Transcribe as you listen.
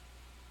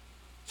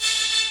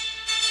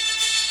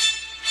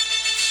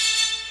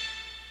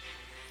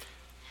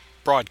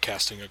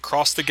Broadcasting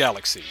across the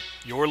galaxy,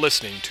 you're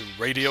listening to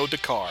Radio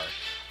Dakar,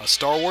 a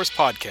Star Wars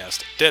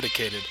podcast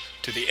dedicated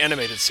to the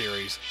animated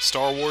series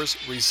Star Wars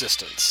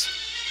Resistance.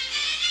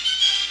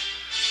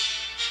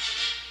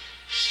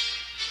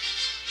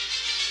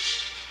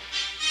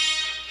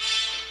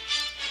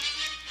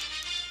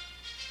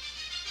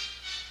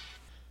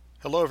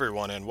 Hello,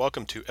 everyone, and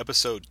welcome to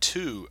episode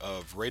 2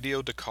 of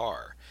Radio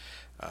Dakar.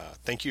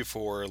 Thank you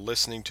for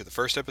listening to the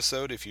first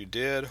episode. If you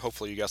did,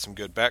 hopefully you got some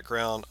good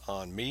background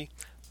on me.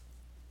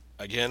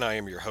 Again, I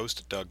am your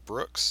host, Doug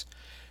Brooks,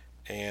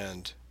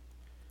 and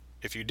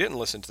if you didn't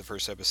listen to the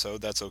first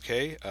episode, that's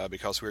okay,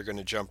 because we're going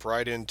to jump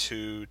right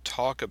into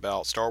talk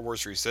about Star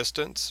Wars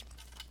Resistance.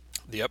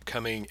 The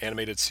upcoming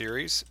animated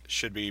series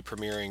should be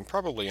premiering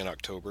probably in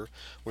October.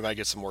 We might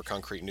get some more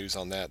concrete news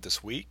on that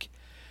this week.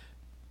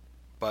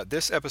 But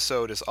this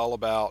episode is all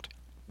about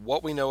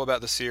what we know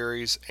about the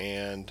series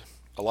and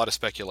a lot of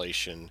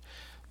speculation.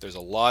 There's a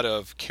lot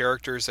of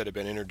characters that have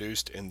been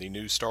introduced in the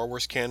new Star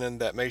Wars canon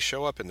that may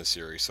show up in the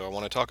series, so I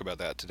want to talk about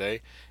that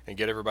today and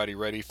get everybody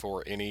ready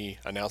for any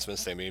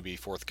announcements that may be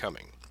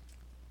forthcoming.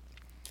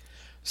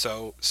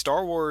 So,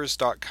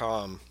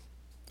 StarWars.com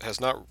has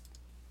not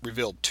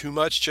revealed too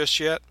much just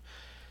yet.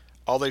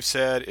 All they've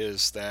said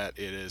is that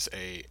it is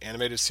an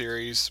animated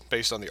series.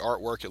 Based on the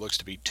artwork, it looks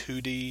to be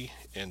 2D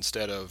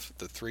instead of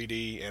the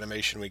 3D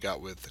animation we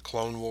got with the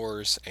Clone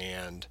Wars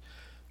and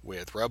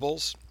with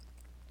Rebels.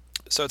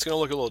 So it's going to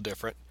look a little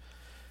different.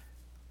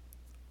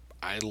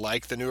 I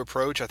like the new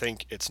approach. I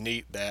think it's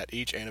neat that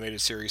each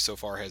animated series so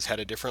far has had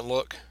a different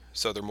look,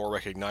 so they're more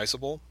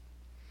recognizable.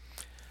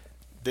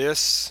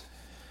 This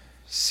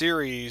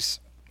series,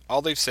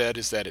 all they've said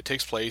is that it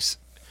takes place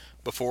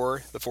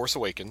before The Force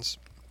Awakens.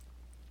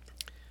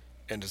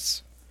 And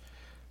it's,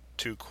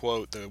 to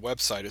quote the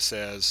website, it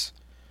says,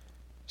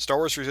 Star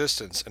Wars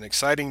Resistance, an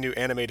exciting new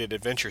animated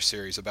adventure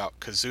series about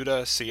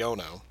Kazuda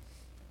Siono.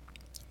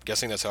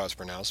 Guessing that's how it's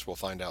pronounced. We'll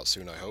find out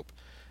soon, I hope.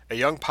 A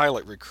young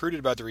pilot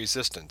recruited by the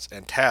Resistance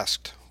and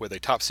tasked with a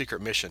top-secret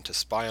mission to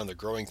spy on the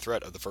growing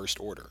threat of the First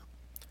Order.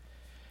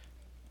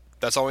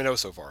 That's all we know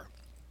so far.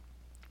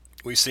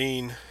 We've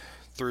seen,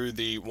 through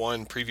the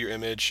one preview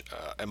image,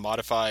 a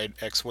modified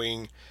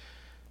X-Wing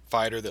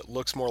fighter that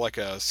looks more like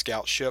a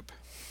scout ship.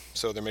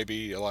 So there may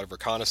be a lot of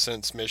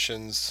reconnaissance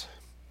missions,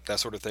 that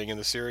sort of thing in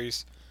the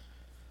series.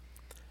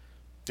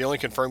 The only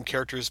confirmed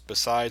characters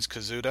besides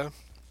Kazuda,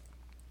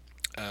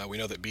 we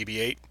know that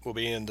BB-8 will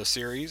be in the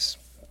series,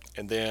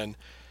 and then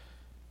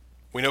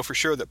we know for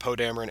sure that Poe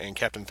Dameron and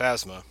Captain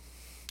Phasma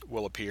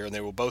will appear, and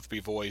they will both be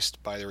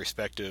voiced by their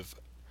respective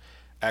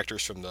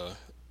actors from the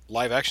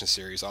live-action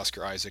series,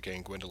 Oscar Isaac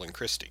and Gwendolyn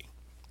Christie.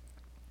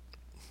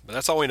 But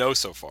that's all we know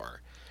so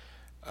far.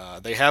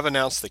 They have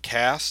announced the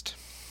cast.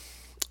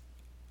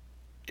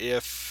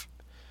 If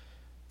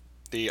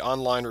the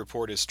online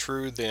report is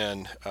true,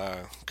 then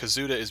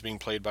Kazuda is being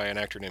played by an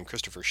actor named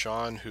Christopher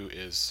Sean, who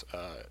is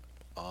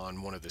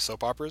on one of the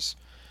soap operas.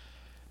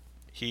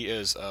 He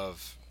is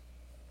of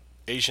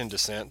Asian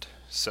descent,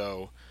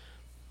 so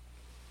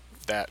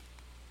that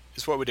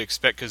is what we'd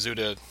expect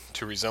Kazuda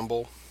to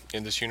resemble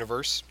in this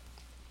universe.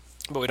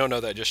 But we don't know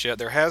that just yet.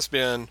 There has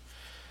been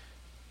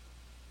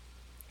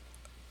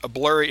a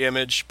blurry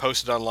image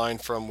posted online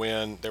from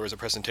when there was a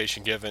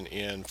presentation given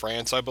in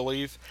France, I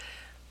believe.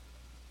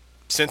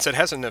 Since it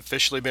hasn't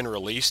officially been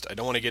released, I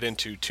don't want to get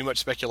into too much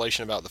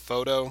speculation about the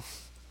photo.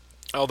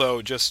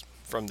 Although, just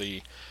from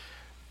the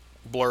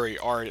blurry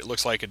art, it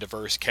looks like a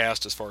diverse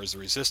cast as far as the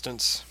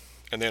Resistance.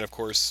 And then, of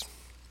course,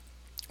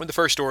 with the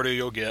First Order,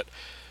 you'll get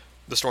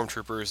the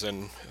Stormtroopers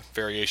and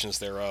variations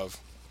thereof.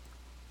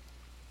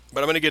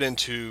 But I'm going to get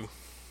into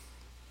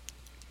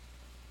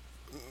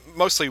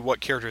mostly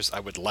what characters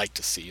I would like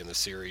to see in the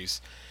series.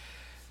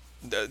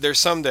 There's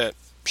some that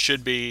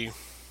should be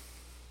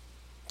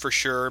for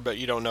sure, but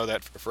you don't know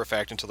that for a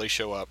fact until they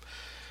show up.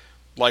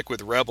 Like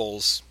with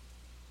Rebels,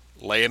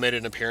 Leia made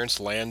an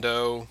appearance,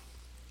 Lando,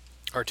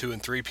 R2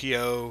 and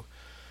 3PO.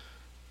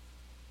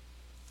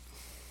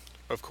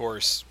 Of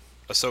course,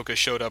 Ahsoka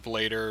showed up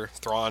later.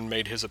 Thrawn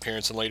made his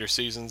appearance in later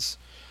seasons.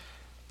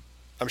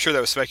 I'm sure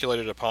that was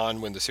speculated upon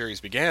when the series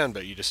began,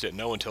 but you just didn't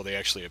know until they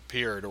actually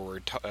appeared or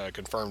were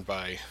confirmed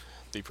by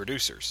the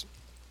producers.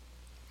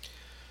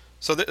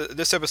 So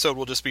this episode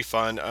will just be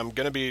fun. I'm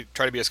going to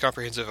try to be as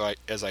comprehensive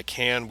as I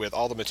can with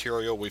all the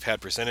material we've had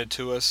presented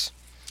to us.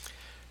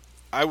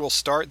 I will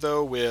start,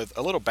 though, with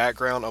a little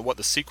background on what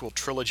the sequel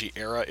trilogy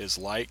era is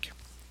like.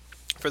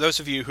 For those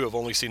of you who have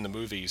only seen the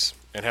movies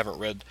and haven't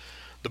read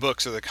the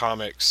books or the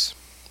comics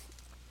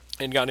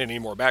and gotten any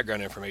more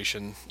background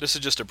information, this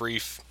is just a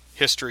brief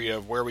history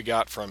of where we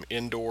got from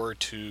Endor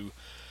to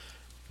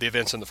the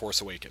events in The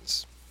Force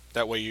Awakens.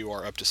 That way you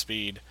are up to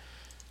speed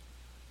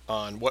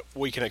on what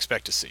we can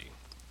expect to see.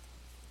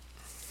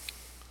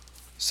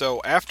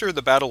 So after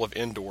the Battle of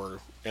Endor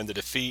and the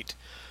defeat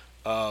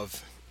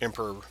of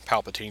Emperor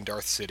Palpatine,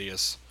 Darth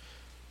Sidious,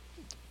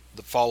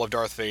 the fall of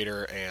Darth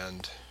Vader,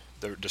 and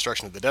the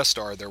destruction of the Death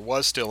Star, there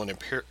was still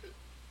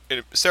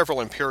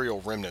several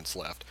Imperial remnants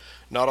left.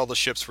 Not all the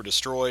ships were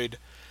destroyed.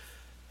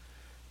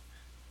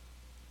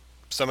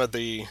 some of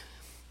the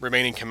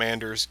remaining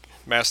commanders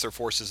mass their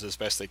forces as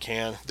best they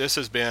can. This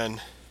has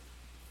been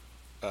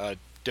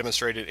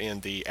demonstrated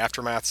in the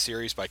Aftermath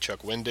series by Chuck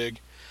Wendig,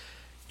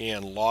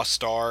 in Lost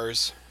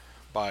Stars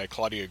by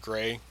Claudia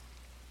Gray,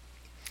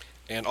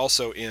 and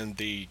also in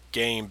the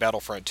game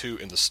Battlefront 2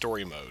 in the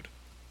story mode.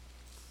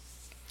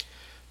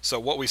 So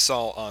what we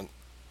saw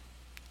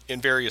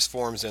in various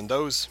forms in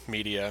those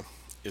media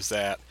is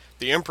that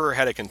the Emperor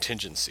had a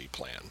contingency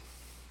plan,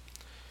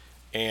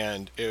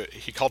 and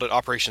he called it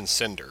Operation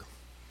Cinder,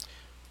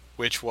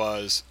 which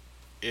was,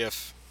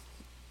 if,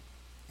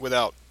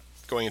 without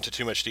going into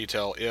too much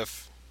detail,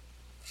 if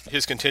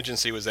his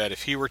contingency was that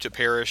if he were to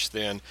perish,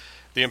 then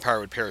the Empire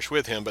would perish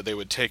with him, but they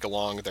would take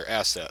along their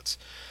assets.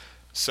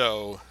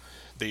 So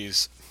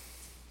these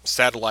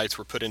satellites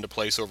were put into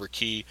place over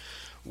key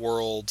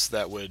worlds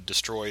that would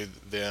destroy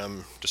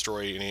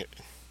any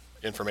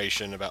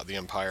information about the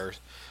Empire,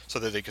 so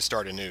that they could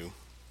start anew.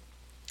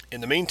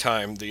 In the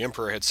meantime, the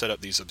Emperor had set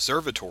up these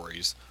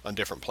observatories on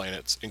different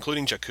planets,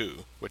 including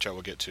Jakku, which I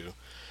will get to.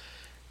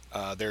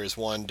 There is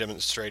one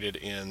demonstrated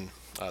in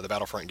the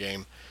Battlefront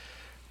game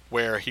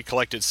where he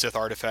collected Sith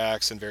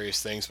artifacts and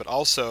various things, but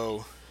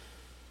also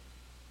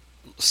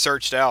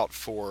searched out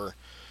for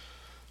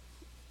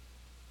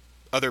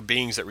other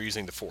beings that were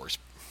using the Force.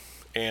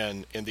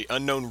 And in the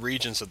unknown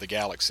regions of the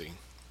galaxy,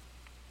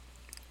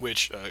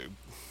 which a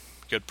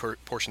good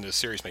portion of the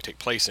series may take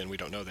place in, we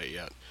don't know that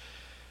yet,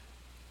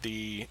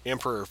 the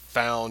Emperor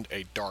found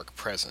a dark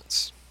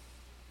presence.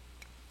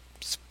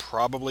 It's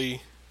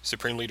probably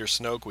Supreme Leader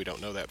Snoke. We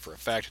don't know that for a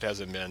fact. It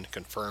hasn't been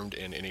confirmed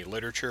in any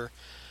literature.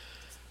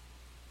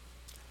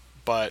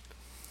 But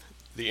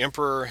the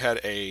Emperor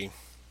had an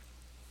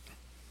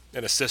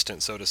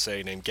assistant, so to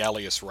say, named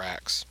Gallius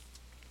Rax,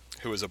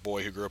 who was a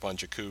boy who grew up on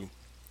Jakku.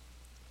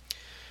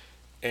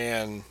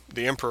 And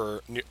the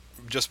Emperor,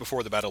 just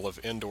before the Battle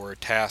of Endor,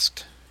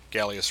 tasked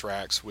Gallius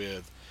Rax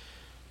with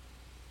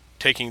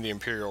taking the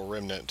Imperial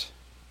remnant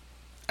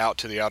out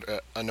to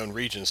the unknown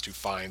regions to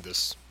find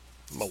this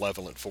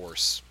malevolent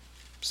force,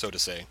 so to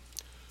say.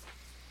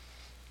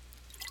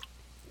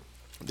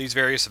 These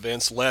various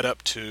events led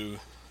up to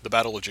the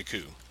Battle of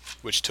Jakku,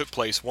 which took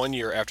place 1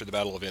 year after the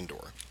Battle of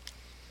Endor.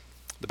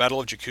 The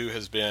Battle of Jakku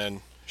has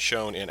been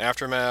shown in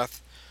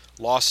Aftermath,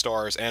 Lost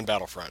Stars, and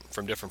Battlefront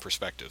from different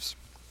perspectives.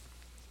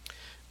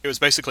 It was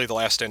basically the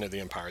last stand of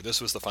the Empire.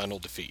 This was the final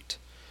defeat.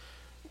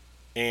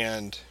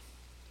 And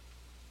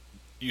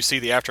you see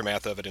the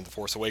aftermath of it in The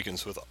Force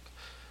Awakens with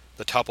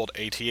the toppled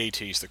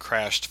AT-ATs, the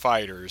crashed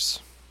fighters,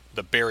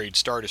 the buried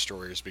Star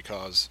Destroyers,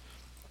 because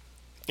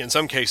in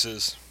some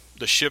cases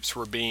the ships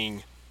were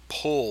being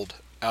pulled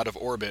out of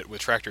orbit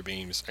with tractor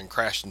beams and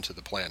crashed into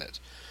the planet.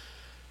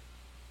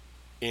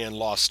 In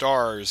Lost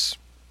Stars,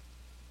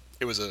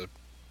 it was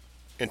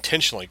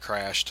intentionally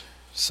crashed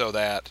so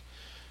that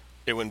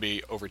it wouldn't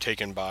be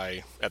overtaken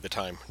by, at the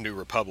time, New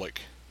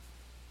Republic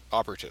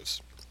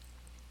operatives.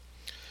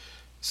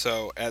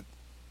 So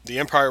the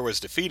Empire was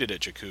defeated at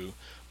Jakku,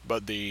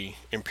 but the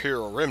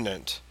Imperial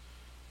remnant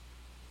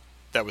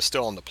that was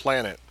still on the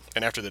planet,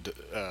 and after the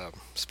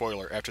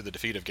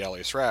defeat of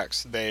Gallius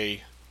Rax,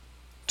 they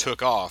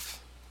took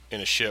off in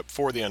a ship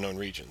for the unknown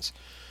regions,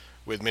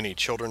 with many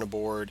children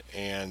aboard,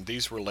 and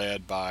these were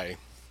led by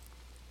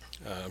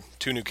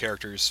two new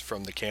characters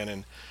from the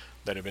canon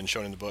that have been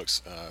shown in the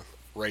books,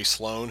 Ray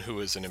Sloan, who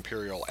is an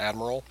Imperial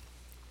Admiral,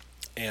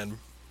 and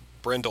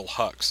Brendol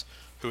Hux,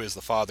 who is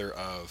the father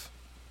of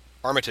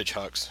Armitage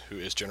Hux, who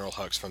is General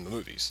Hux from the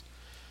movies.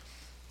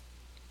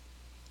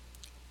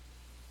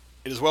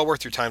 It is well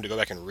worth your time to go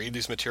back and read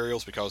these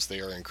materials because they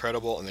are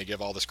incredible and they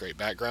give all this great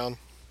background.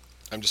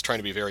 I'm just trying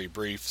to be very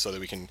brief so that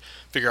we can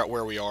figure out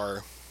where we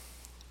are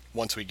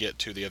once we get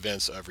to the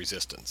events of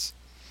Resistance.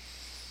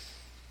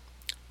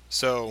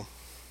 So,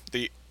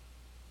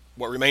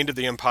 what remained of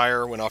the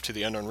Empire went off to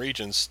the unknown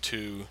regions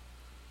to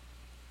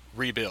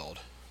rebuild.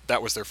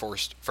 That was their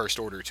first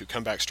order, to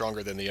come back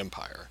stronger than the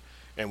Empire.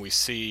 And we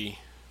see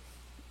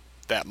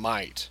that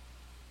might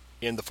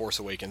in The Force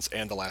Awakens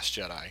and The Last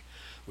Jedi,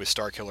 with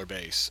Starkiller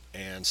Base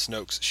and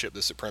Snoke's ship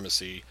The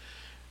Supremacy,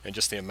 and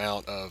just the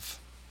amount of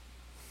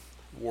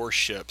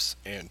warships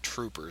and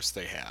troopers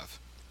they have.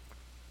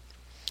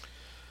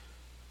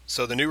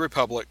 So the New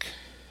Republic,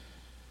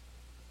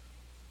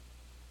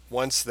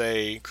 once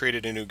they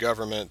created a new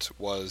government,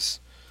 was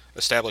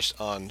established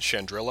on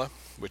Chandrila,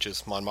 which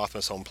is Mon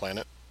Mothma's home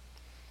planet.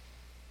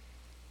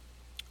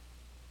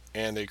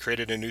 And they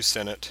created a new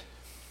Senate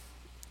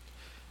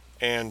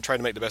and tried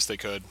to make the best they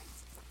could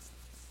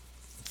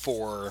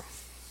for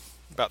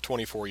about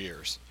 24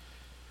 years.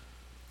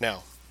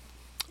 Now,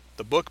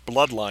 the book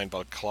Bloodline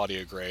by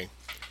Claudia Gray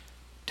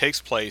takes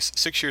place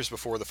 6 years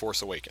before The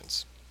Force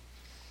Awakens.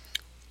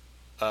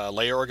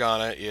 Leia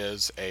Organa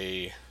is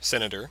a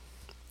senator,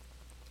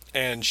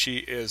 and she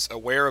is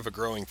aware of a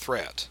growing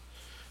threat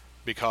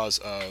because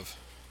of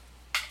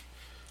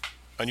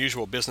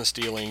unusual business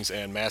dealings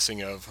and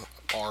massing of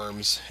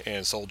arms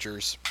and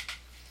soldiers.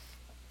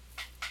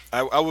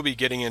 I will be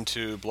getting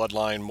into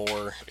Bloodline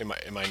more in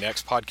my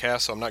next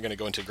podcast, so I'm not going to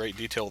go into great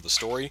detail of the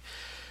story,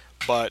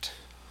 but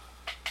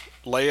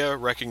Leia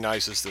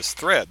recognizes this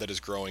threat that is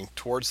growing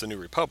towards the New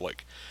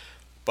Republic,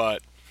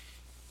 but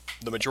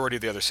the majority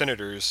of the other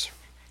senators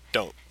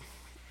don't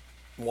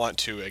want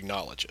to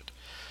acknowledge it.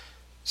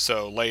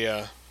 So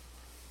Leia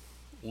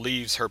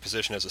leaves her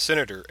position as a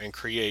senator and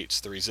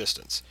creates the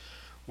Resistance,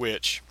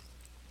 which,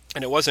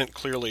 and it wasn't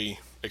clearly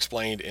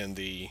explained in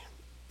the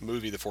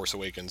movie The Force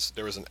Awakens.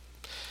 There was an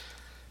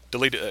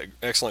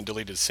excellent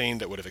deleted scene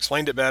that would have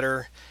explained it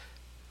better,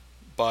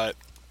 but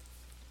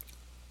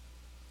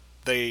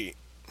they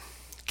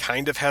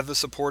kind of have the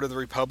support of the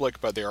Republic,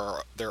 but they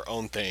are their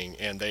own thing,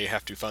 and they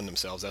have to fund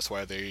themselves. That's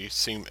why they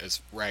seem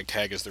as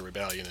ragtag as the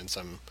Rebellion in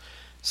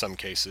some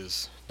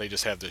cases. They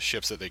just have the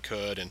ships that they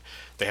could, and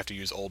they have to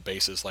use old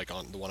bases like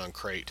on the one on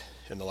Crate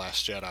in The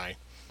Last Jedi.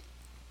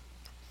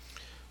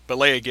 But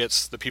Leia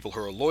gets the people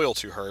who are loyal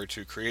to her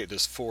to create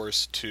this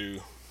force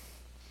to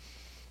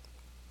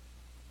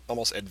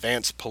almost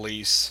advance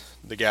police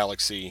the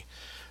galaxy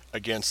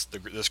against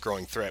this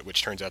growing threat,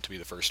 which turns out to be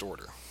the First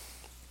Order.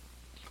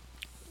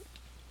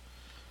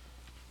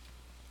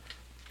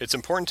 It's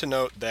important to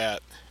note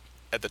that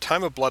at the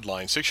time of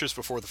Bloodline, 6 years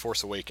before The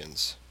Force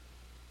Awakens,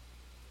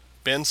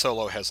 Ben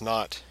Solo has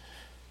not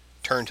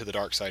turned to the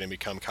dark side and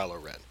become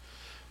Kylo Ren.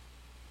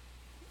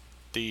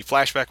 The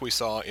flashback we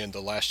saw in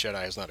The Last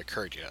Jedi has not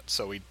occurred yet,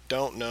 so we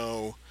don't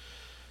know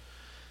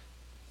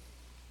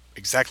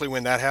exactly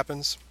when that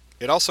happens.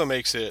 It also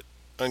makes it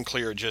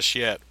unclear just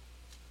yet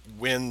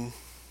when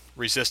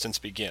Resistance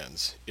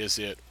begins. Is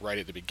it right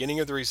at the beginning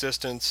of the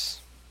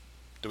Resistance?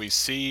 Do we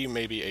see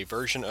maybe a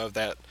version of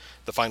that,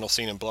 the final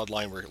scene in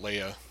Bloodline where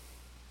Leia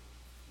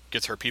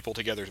gets her people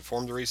together to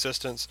form the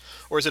Resistance?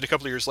 Or is it a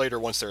couple of years later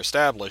once they're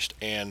established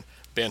and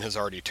Ben has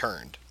already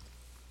turned?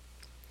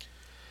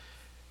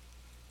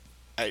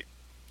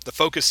 The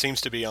focus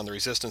seems to be on the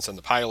Resistance and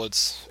the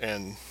pilots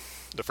and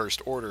the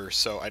First Order,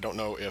 so I don't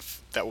know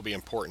if that will be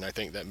important. I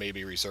think that may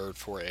be reserved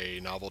for a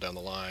novel down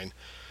the line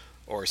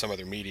or some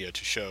other media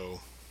to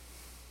show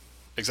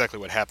exactly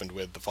what happened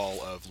with the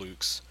fall of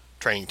Luke's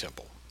training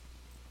temple.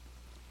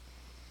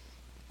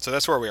 So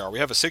that's where we are. We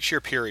have a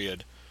 6-year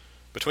period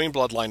between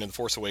Bloodline and The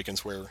Force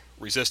Awakens where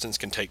Resistance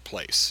can take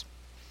place.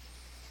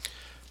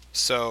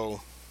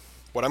 So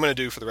what I'm going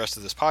to do for the rest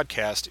of this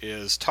podcast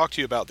is talk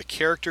to you about the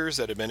characters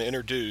that have been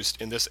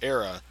introduced in this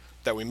era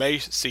that we may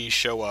see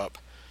show up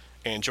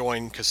and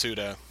join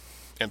Kasuda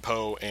and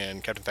Poe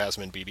and Captain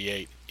Phasma and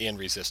BB-8 in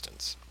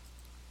Resistance.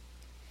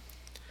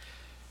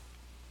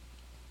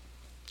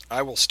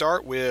 I will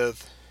start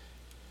with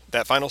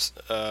that final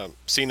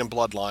scene in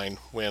Bloodline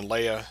when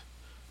Leia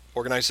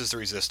organizes the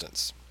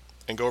Resistance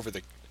and go over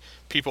the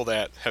people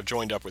that have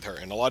joined up with her.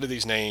 And a lot of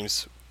these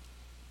names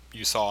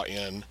you saw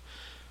in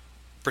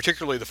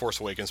particularly The Force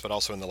Awakens, but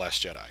also in The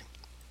Last Jedi.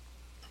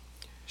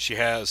 She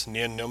has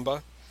Nien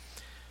Nunba,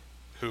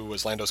 who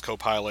was Lando's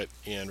co-pilot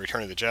in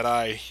Return of the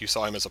Jedi. You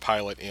saw him as a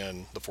pilot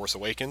in The Force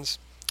Awakens.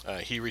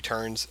 He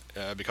returns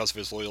because of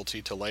his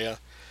loyalty to Leia.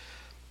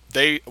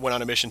 They went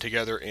on a mission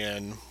together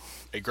in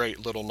a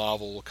great little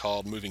novel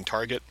called Moving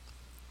Target,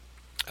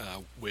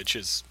 which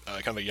is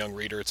kind of a young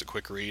reader. It's a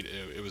quick read.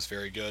 It was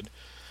very good.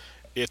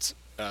 It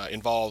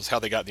involves how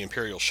they got the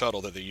Imperial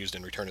shuttle that they used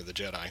in Return of the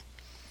Jedi.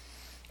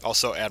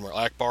 Also, Admiral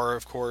Akbar,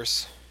 of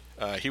course.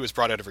 He was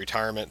brought out of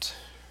retirement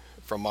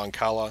from Mon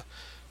Cala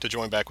to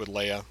join back with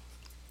Leia.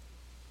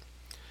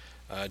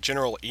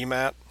 General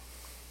Emat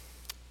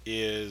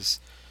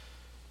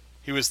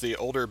he was the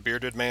older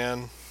bearded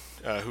man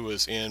who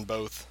was in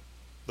both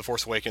The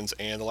Force Awakens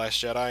and The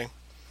Last Jedi.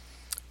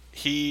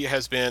 He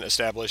has been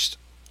established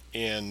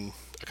in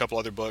a couple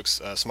other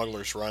books.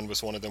 Smuggler's Run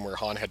was one of them where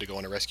Han had to go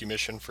on a rescue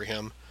mission for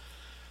him.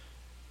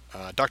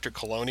 Dr.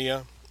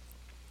 Colonia,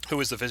 who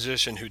was the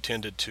physician who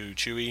tended to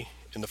Chewie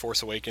in The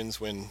Force Awakens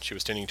when she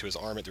was tending to his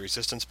arm at the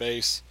Resistance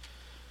base.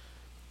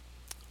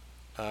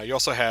 You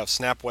also have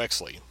Snap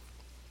Wexley,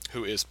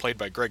 who is played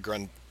by Greg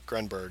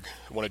Grunberg,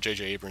 one of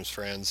J.J. Abrams'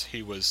 friends.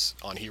 He was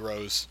on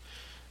Heroes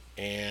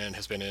and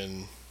has been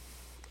in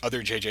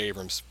other J.J.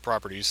 Abrams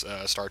properties,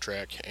 Star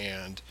Trek,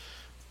 and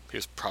he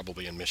was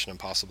probably in Mission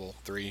Impossible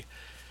 3.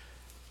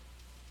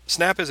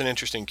 Snap is an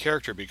interesting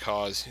character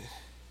because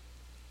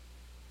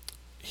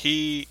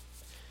he,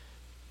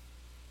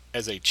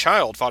 as a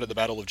child, fought at the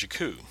Battle of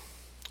Jakku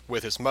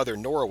with his mother,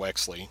 Nora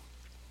Wexley,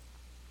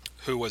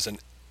 who was an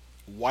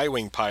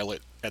Y-Wing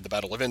pilot at the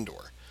Battle of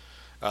Endor.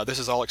 This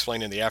is all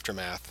explained in the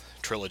Aftermath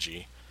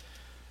trilogy.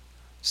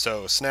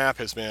 So Snap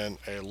has been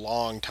a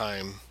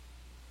long-time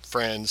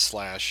friend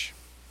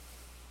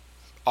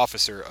 /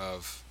 officer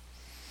of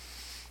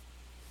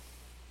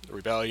the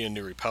Rebellion,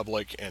 New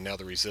Republic, and now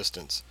the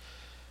Resistance.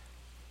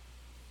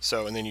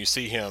 So, and then you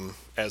see him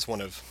as one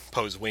of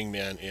Poe's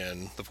wingmen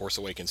in The Force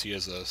Awakens. He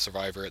is a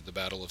survivor at the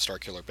Battle of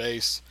Starkiller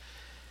Base.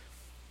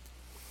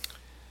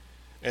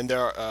 And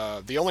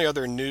the only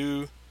other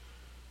new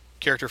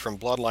character from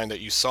Bloodline that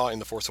you saw in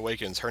The Force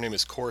Awakens, her name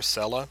is Kor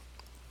Sella.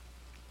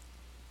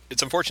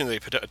 It's unfortunate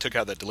they took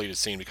out that deleted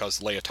scene because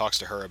Leia talks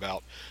to her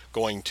about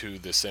going to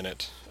the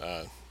Senate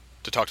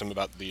to talk to them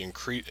about the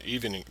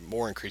even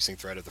more increasing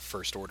threat of the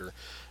First Order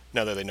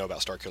now that they know about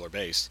Starkiller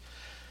Base.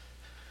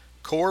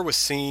 Core was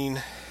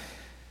seen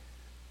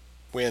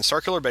when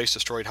Starkiller Base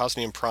destroyed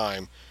Hosnian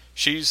Prime.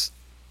 She's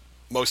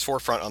most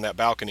forefront on that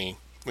balcony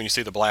when you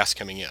see the blast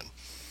coming in.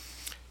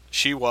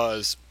 She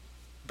was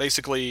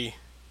basically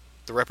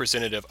the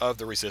representative of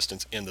the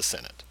Resistance in the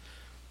Senate.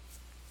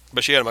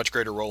 But she had a much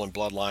greater role in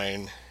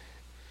Bloodline,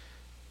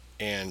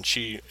 and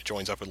she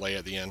joins up with Leia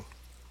at the end.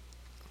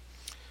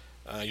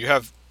 You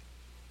have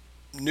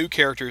new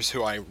characters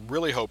who I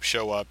really hope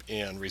show up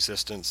in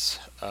Resistance.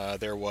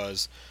 There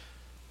was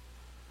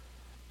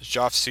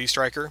Joff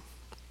Seastriker,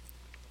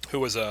 who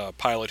was a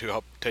pilot who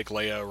helped take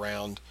Leia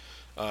around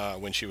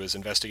when she was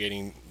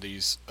investigating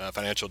these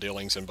financial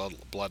dealings in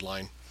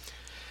Bloodline.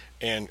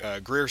 And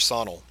Greer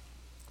Sonnel,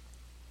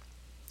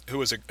 who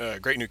was a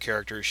great new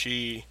character.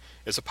 She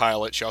is a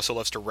pilot. She also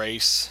loves to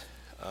race.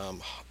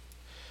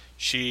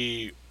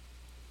 She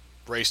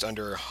raced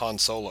under Han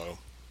Solo.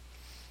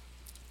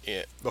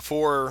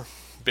 Before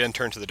Ben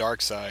turned to the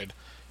dark side,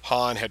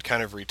 Han had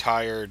kind of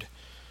retired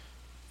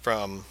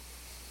from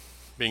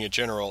being a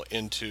general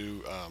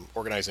into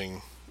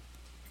organizing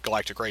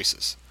galactic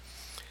races.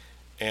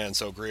 And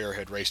so Greer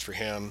had raced for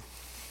him,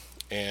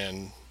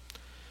 and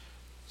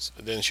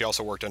then she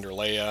also worked under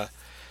Leia.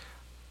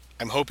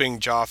 I'm hoping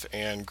Joff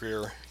and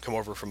Greer come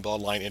over from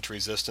Bloodline into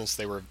Resistance.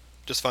 They were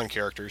just fun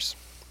characters.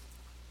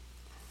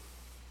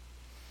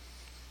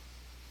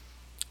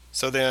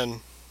 So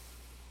then,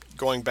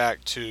 going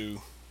back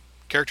to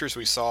characters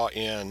we saw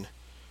in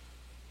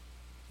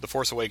The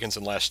Force Awakens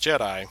and Last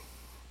Jedi,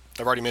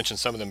 I've already mentioned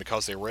some of them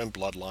because they were in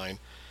Bloodline.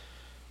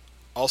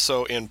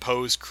 Also in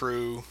Poe's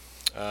crew,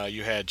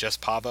 you had Jess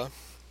Pava,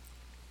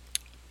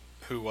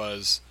 who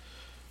was...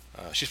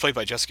 she's played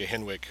by Jessica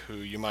Henwick, who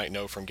you might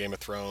know from Game of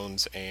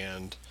Thrones,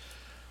 and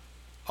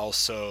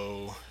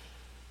also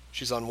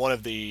she's on one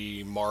of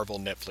the Marvel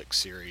Netflix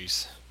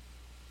series.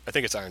 I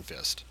think it's Iron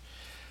Fist.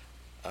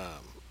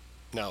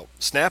 Now,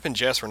 Snap and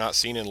Jess were not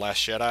seen in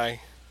Last Jedi,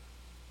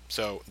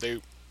 so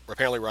they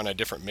apparently were on a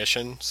different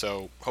mission,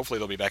 so hopefully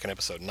they'll be back in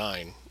Episode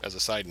 9, as a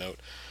side note.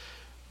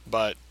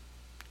 But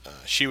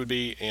she would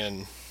be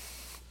in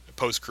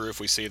Poe's crew if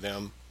we see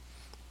them.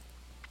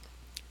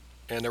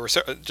 And there were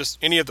just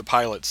any of the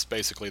pilots,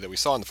 basically, that we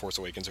saw in The Force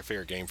Awakens are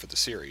fair game for the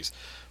series.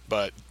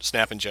 But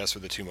Snap and Jess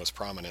were the two most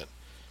prominent.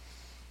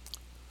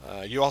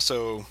 You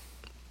also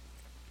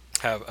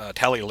have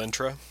Tali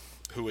Lintra,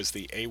 who was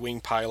the A-Wing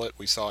pilot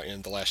we saw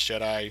in The Last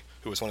Jedi,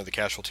 who was one of the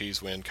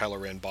casualties when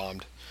Kylo Ren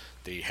bombed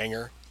the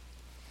hangar.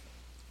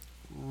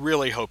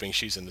 Really hoping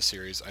she's in the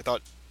series. I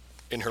thought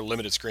in her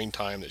limited screen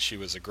time that she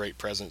was a great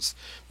presence,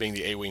 being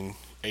the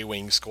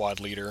A-Wing squad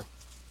leader.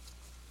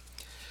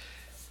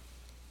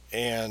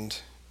 And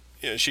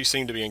she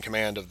seemed to be in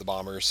command of the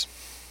bombers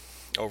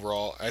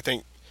overall. I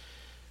think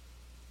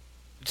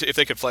if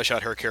they could flesh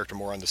out her character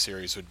more on the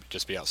series, would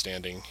just be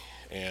outstanding.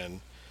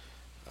 And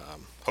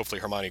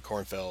hopefully Hermione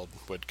Kornfeld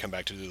would come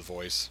back to do the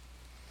voice.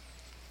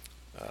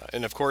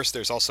 And of course,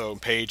 there's also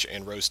Paige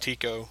and Rose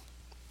Tico.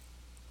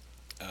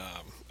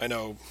 I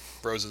know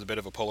Rose is a bit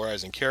of a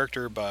polarizing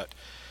character, but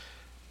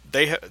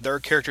their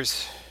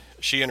characters,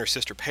 she and her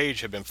sister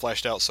Paige, have been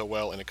fleshed out so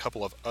well in a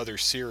couple of other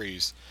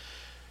series.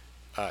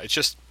 It's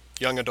just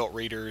young adult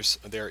readers.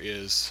 There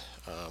is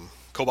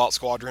Cobalt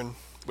Squadron,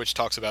 which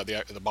talks about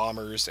the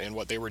bombers and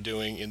what they were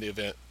doing in the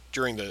event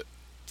during the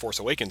Force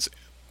Awakens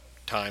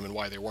time and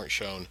why they weren't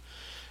shown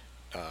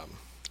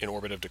in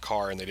orbit of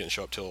Dakar, and they didn't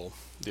show up till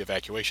the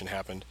evacuation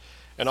happened.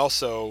 And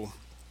also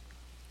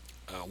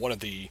one of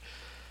the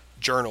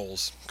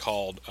journals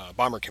called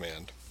Bomber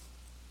Command.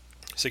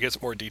 So it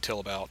gets more detail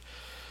about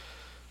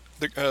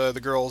the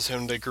girls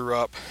and they grew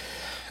up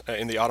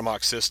in the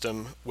Automox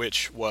system,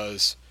 which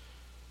was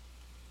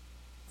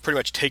pretty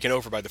much taken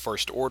over by the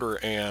First Order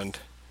and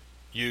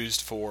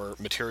used for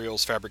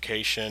materials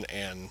fabrication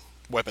and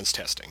weapons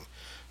testing.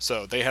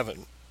 So they have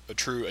a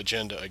true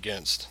agenda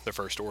against the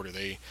First Order.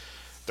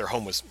 Their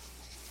home was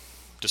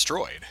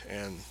destroyed,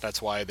 and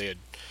that's why they had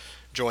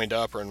joined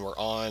up and were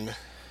on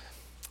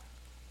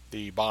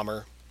the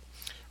bomber.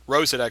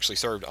 Rose had actually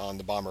served on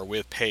the bomber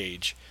with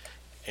Paige,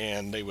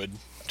 and they would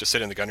just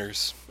sit in the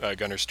gunner's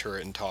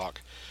turret and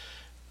talk.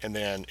 And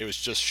then it was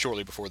just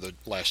shortly before The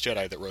Last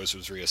Jedi that Rose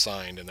was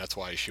reassigned, and that's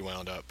why she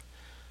wound up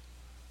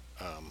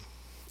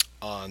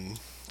on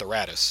the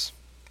Raddus,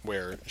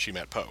 where she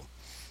met Poe.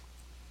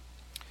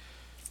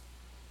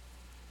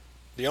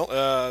 The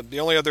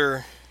only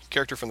other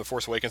character from The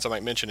Force Awakens I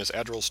might mention is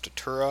Admiral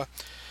Statura.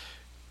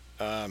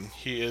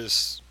 He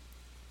is...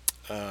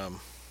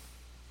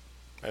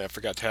 I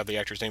forgot to have the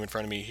actor's name in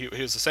front of me. He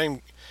was the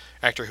same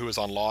actor who was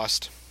on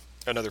Lost,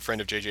 another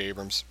friend of J.J.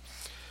 Abrams.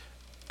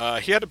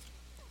 He had a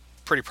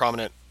pretty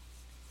prominent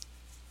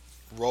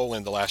role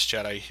in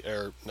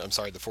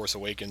The Force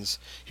Awakens.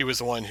 He was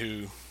the one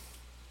who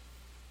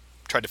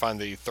tried to find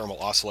the thermal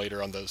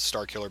oscillator on the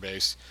Starkiller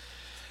base.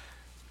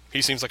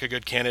 He seems like a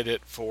good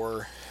candidate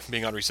for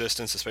being on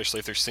Resistance,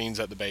 especially if there's scenes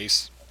at the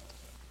base.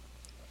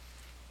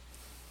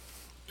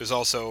 There's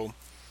also,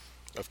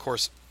 of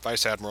course,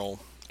 Vice Admiral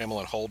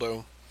Emmeline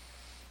Holdo.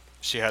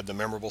 She had the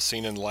memorable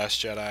scene in The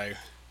Last Jedi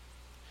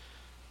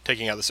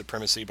taking out the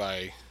Supremacy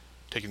by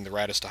taking the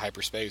Raddus to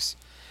hyperspace.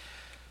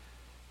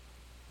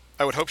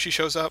 I would hope she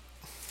shows up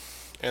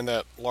and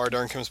that Laura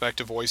Dern comes back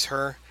to voice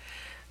her.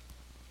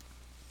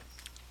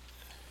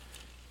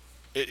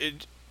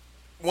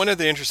 One of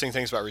the interesting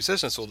things about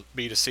Resistance will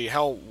be to see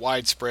how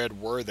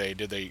widespread were they.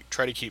 Did they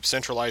try to keep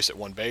centralized at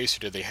one base, or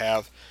did they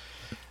have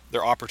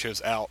their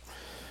operatives out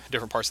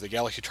different parts of the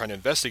galaxy trying to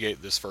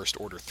investigate this First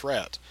Order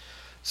threat?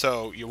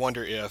 So you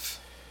wonder if,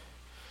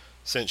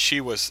 since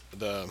she was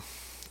the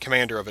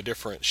commander of a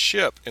different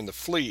ship in the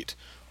fleet,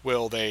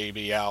 will they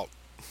be out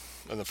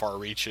in the far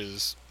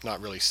reaches, not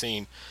really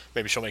seen?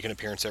 Maybe she'll make an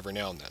appearance every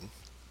now and then.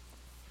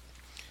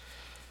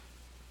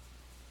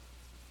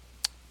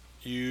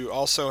 You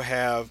also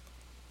have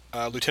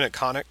Lieutenant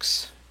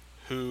Connix,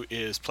 who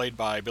is played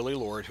by Billie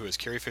Lourd, who is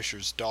Carrie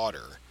Fisher's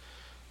daughter.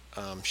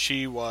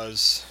 She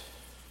was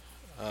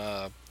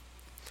the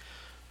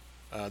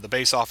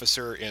base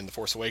officer in The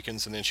Force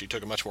Awakens, and then she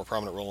took a much more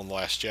prominent role in The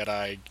Last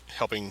Jedi,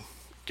 helping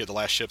get the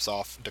last ships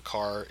off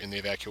D'Qar in the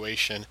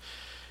evacuation.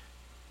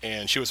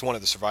 And she was one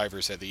of the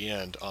survivors at the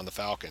end on the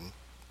Falcon.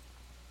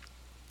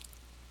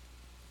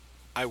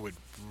 I would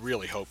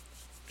really hope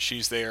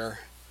she's there,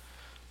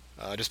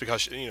 just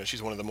because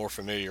she's one of the more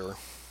familiar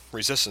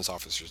Resistance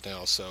officers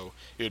now, so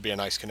it would be a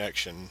nice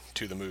connection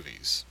to the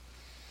movies.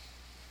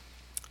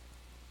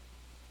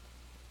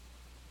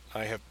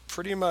 I have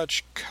pretty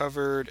much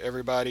covered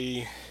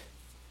everybody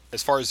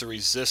as far as the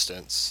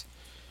Resistance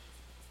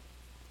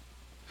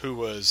who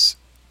was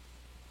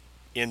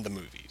in the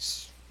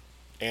movies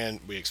and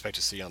we expect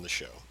to see on the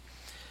show.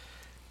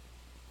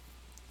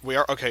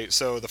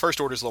 So the First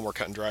Order is a little more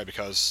cut and dry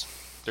because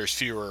there's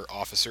fewer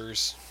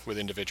officers with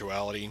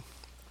individuality.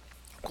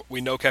 We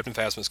know Captain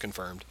Phasma's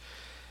confirmed.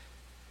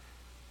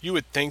 You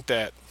would think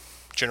that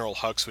General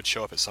Hux would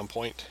show up at some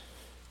point,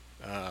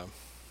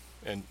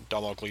 and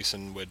Domhnall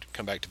Gleeson would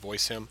come back to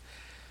voice him.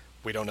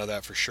 We don't know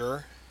that for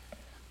sure.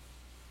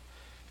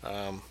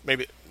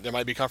 Maybe there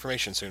might be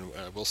confirmation soon.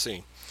 We'll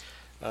see.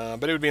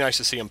 But it would be nice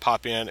to see him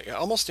pop in,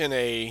 almost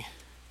in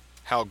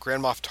how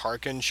Grand Moff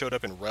Tarkin showed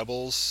up in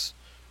Rebels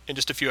in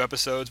just a few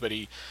episodes, but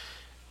he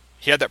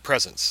had that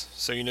presence,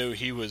 so you knew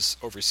he was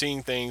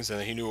overseeing things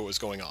and he knew what was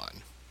going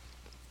on.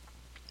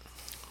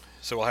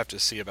 So we'll have to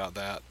see about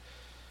that.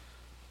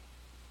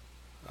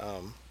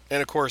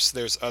 And of course,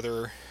 there's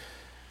other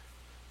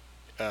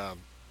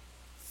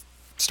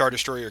Star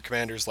Destroyer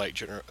commanders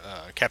like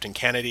Captain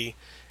Kennedy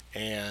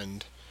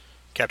and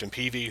Captain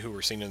Peavy, who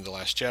were seen in The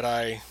Last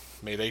Jedi.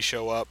 May they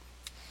show up?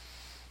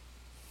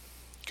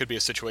 Could be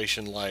a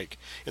situation like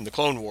in the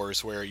Clone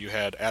Wars, where you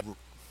had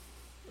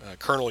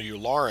Colonel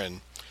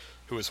Yularen,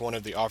 who was one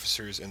of the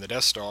officers in the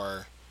Death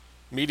Star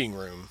meeting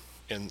room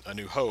in A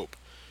New Hope.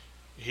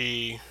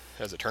 He,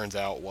 as it turns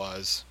out,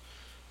 was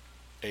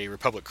a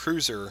Republic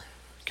cruiser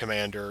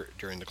commander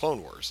during the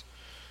Clone Wars.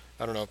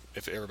 I don't know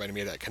if everybody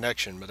made that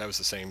connection, but that was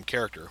the same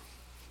character.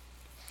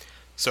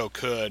 So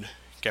could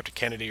Captain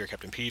Kennedy or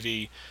Captain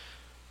Peavy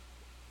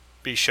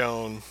be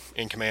shown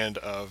in command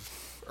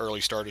of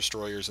early Star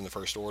Destroyers in the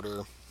First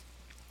Order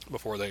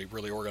before they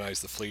really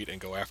organize the fleet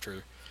and go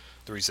after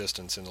the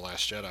Resistance in The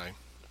Last Jedi?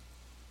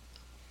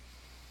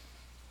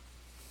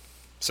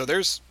 So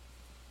there's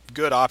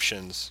good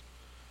options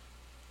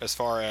as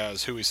far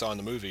as who we saw in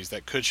the movies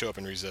that could show up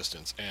in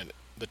Resistance, and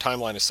the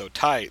timeline is so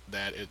tight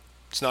that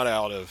it's not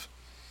out of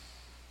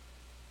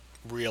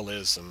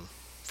realism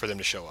for them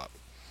to show up.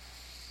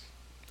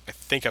 I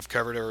think I've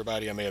covered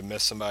everybody. I may have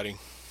missed somebody.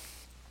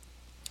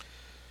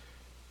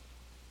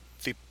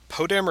 The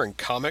Poe Dameron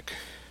comic,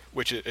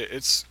 which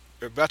it's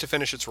about to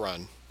finish its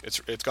run.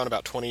 It's gone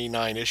about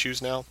 29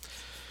 issues now.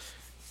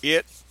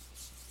 It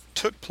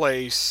took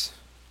place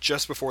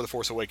just before The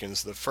Force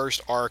Awakens. The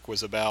first arc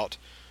was about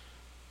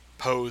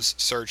Poe's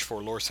search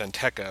for Lor San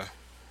Tekka,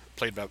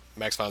 played by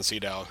Max von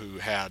Sydow, who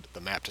had the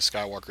map to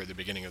Skywalker at the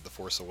beginning of The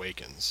Force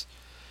Awakens.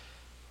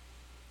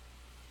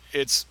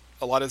 It's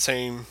a lot of the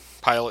same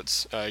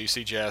pilots. You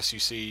see Jess, you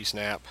see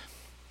Snap.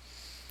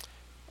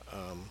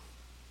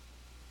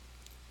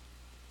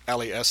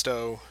 Ali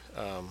Esto,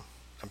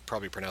 I'm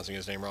probably pronouncing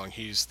his name wrong.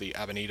 He's the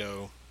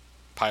Abanido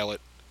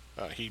pilot.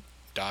 He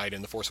died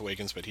in The Force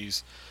Awakens, but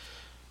he's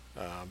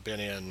been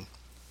in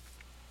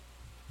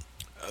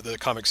the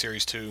comic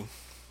series too.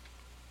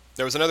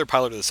 There was another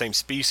pilot of the same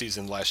species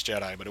in The Last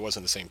Jedi, but it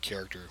wasn't the same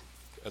character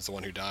as the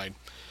one who died.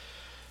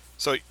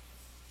 So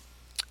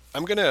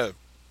I'm going to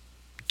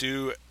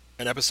do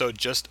an episode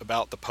just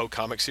about the Poe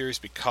comic series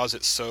because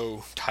it's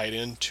so tied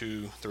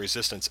into the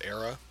Resistance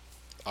era,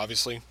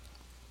 obviously.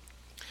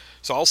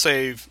 So I'll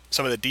save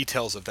some of the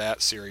details of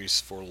that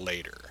series for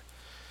later.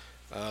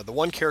 The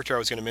one character I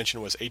was going to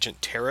mention was Agent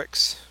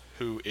Terex,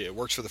 who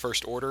works for the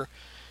First Order.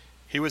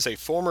 He was a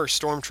former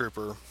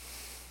stormtrooper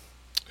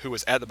who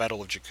was at the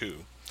Battle of Jakku,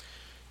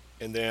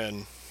 and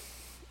then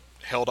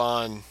held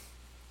on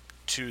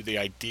to the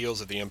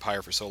ideals of the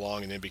Empire for so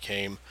long, and then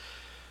became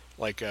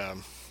like a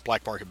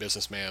black market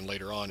businessman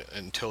later on,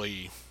 until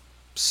he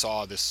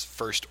saw this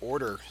First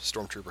Order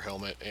stormtrooper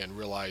helmet and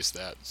realized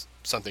that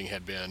something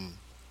had been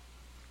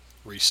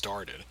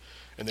restarted.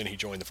 and then he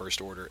joined the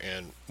First Order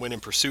and went in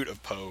pursuit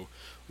of Poe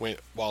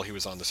while he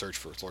was on the search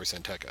for Lori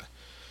San Tekka.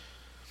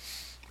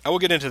 I will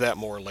get into that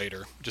more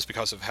later, just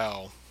because of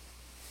how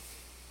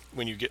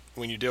when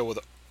you deal with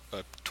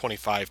a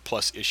 25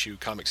 plus issue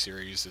comic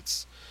series,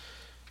 it's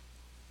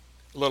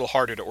a little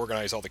harder to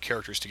organize all the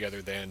characters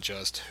together than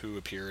just who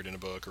appeared in a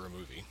book or a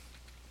movie.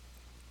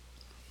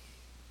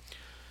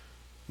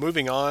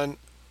 Moving on,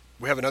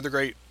 we have another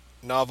great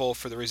novel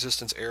for the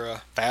Resistance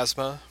era,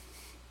 Phasma,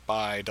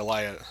 by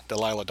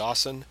Delilah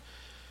Dawson.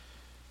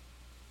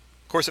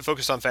 Of course, it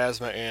focused on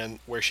Phasma and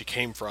where she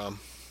came from.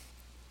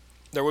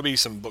 There will be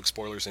some book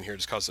spoilers in here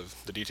just because of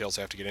the details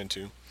I have to get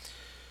into.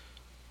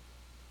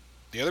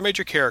 The other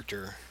major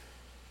character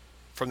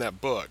from that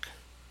book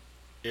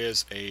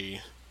is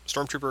a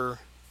stormtrooper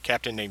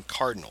captain named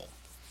Cardinal.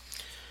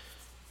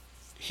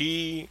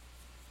 He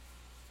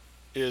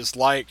is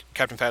like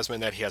Captain Phasma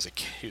in that he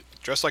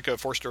dressed like a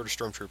First Order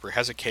stormtrooper,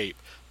 has a cape,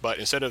 but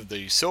instead of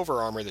the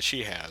silver armor that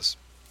she has,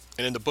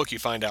 and in the book you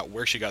find out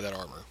where she got that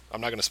armor.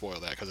 I'm not going to spoil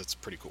that because it's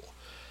pretty cool.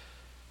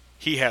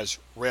 He has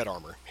red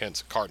armor,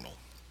 hence Cardinal.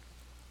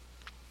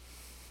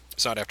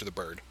 It's not after the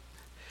bird.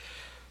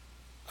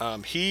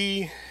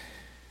 He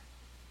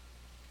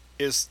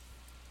is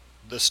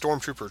the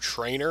stormtrooper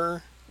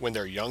trainer when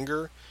they're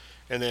younger,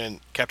 and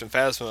then Captain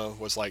Phasma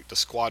was like the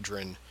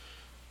squadron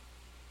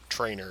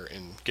trainer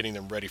in getting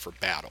them ready for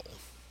battle.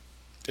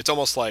 It's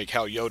almost like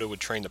how Yoda would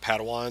train the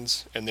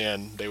Padawans, and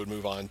then they would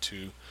move on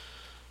to,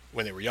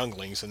 when they were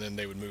younglings, and then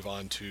they would move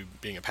on to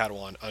being a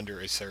Padawan under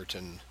a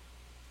certain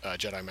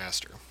Jedi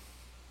Master.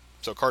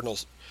 So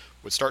Cardinals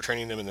would start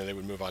training them, and then they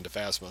would move on to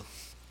Phasma.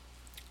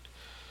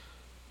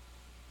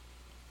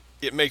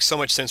 It makes so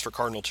much sense for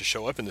Cardinal to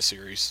show up in the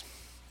series.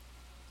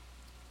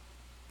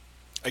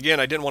 Again,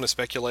 I didn't want to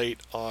speculate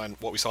on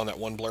what we saw in that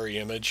one blurry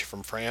image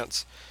from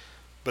France,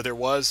 but there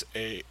was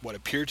what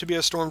appeared to be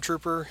a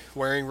stormtrooper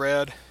wearing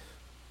red.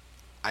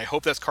 I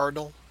hope that's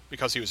Cardinal,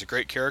 because he was a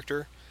great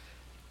character.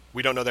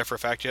 We don't know that for a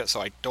fact yet,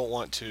 so I don't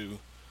want to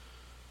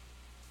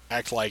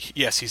act like,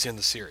 yes, he's in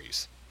the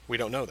series. We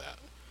don't know that.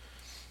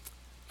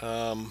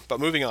 But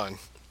moving on.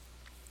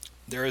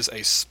 There is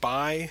a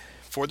spy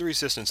for the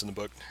Resistance in the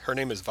book. Her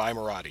name is Vi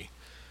Moradi.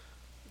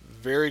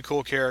 Very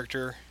cool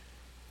character.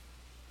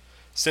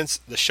 Since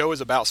the show is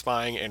about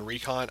spying and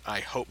recon, I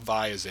hope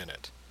Vi is in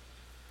it.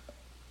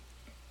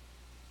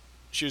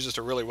 She was just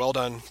a really well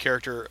done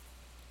character.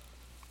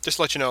 Just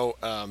to let you know,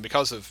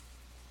 because of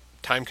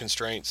time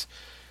constraints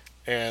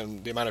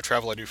and the amount of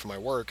travel I do for my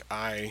work,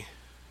 I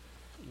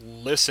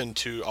listen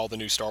to all the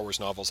new Star Wars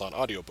novels on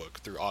audiobook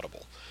through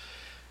Audible.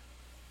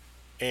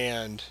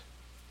 And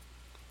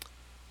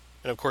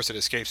of course it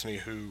escapes me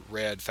who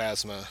read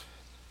Phasma.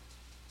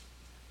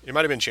 It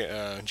might have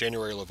been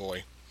January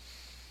Lavoie.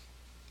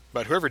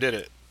 But whoever did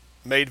it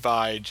made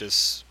Vi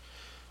just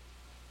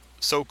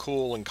so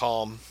cool and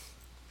calm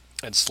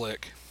and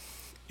slick,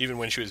 even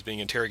when she was being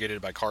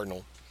interrogated by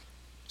Cardinal.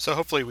 So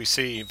hopefully we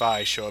see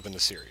Vi show up in the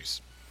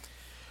series.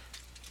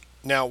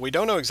 Now, we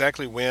don't know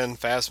exactly when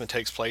Phasma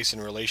takes place in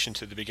relation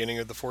to the beginning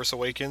of The Force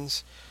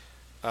Awakens.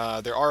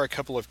 There are a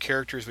couple of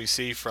characters we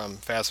see from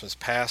Phasma's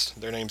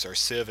past. Their names are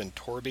Civ and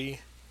Torby.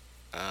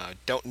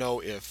 Don't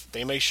know if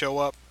they may show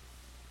up.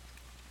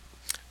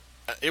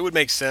 It would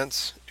make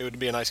sense. It would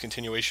be a nice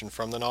continuation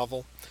from the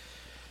novel.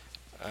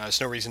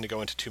 There's no reason to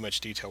go into too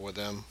much detail with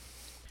them.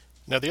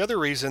 Now, the other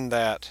reason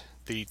that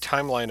the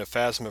timeline of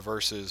Phasma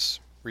versus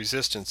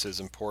Resistance is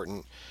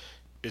important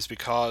is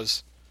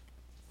because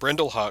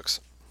Brendol Hux,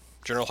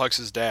 General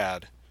Hux's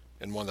dad,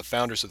 and one of the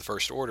founders of the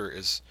First Order,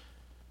 is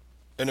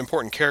an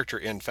important character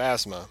in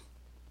Phasma.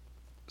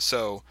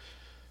 So,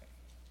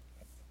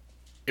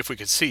 if we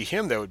could see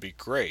him, that would be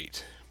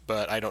great.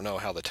 But I don't know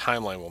how the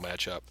timeline will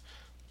match up,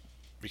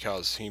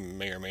 because he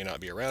may or may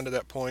not be around at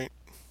that point.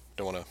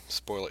 Don't want to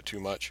spoil it too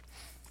much.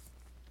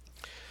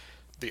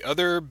 The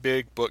other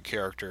big book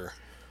character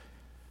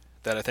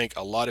that I think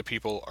a lot of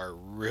people are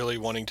really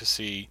wanting to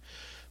see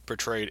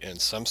portrayed in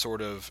some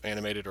sort of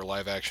animated or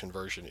live action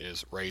version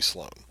is Rae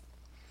Sloane.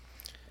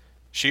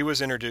 She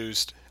was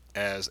introduced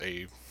as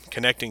a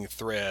connecting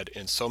thread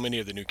in so many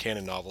of the new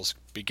canon novels,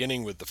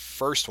 beginning with the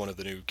first one of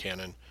the new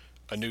canon,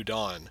 A New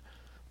Dawn,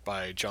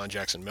 by John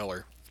Jackson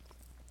Miller.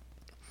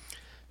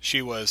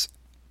 She was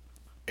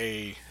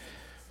I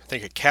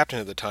think a captain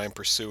at the time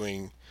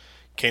pursuing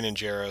Kanan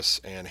Jarrus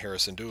and Hera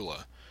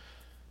Syndulla.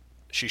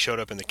 She showed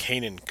up in the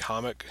Kanan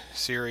comic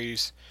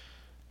series,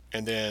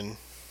 and then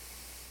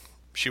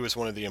she was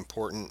one of the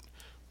important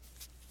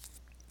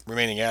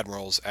remaining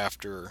admirals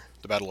after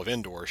the Battle of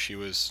Endor. She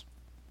was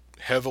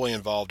heavily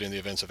involved in the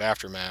events of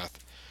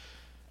Aftermath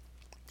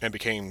and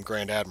became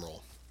Grand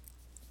Admiral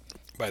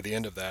by the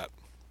end of that,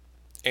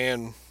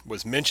 and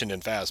was mentioned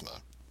in Phasma.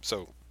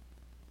 So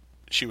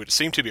she would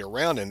seem to be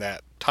around in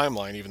that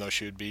timeline, even though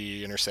she would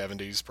be in her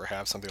 70s,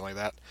 perhaps, something like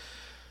that.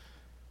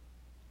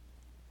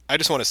 I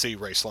just want to see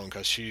Rae Sloane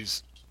because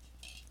she's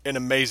an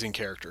amazing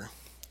character.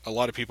 A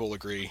lot of people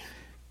agree.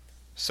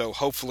 So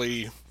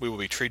hopefully we will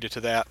be treated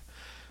to that.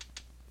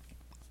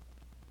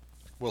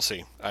 We'll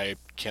see. I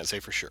can't say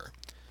for sure.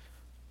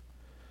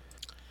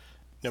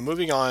 Now,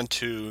 moving on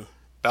to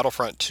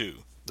Battlefront 2,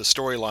 the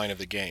storyline of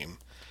the game.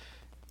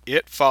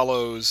 It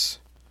follows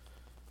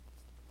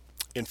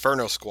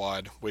Inferno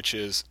Squad, which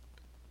is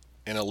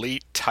an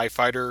elite TIE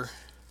fighter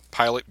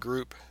pilot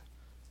group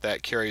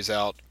that carries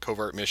out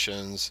covert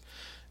missions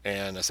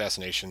and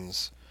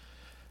assassinations.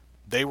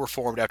 They were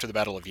formed after the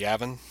Battle of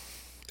Yavin,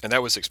 and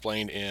that was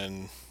explained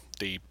in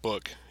the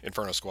book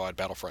Inferno Squad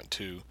Battlefront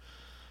 2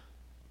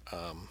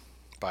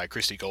 by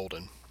Christy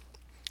Golden.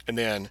 And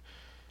then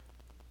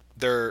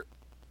their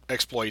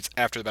exploits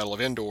after the Battle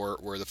of Endor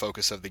were the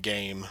focus of the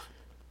game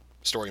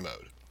story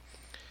mode.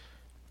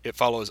 It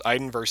follows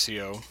Iden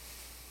Versio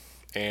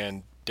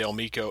and Del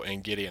Meeko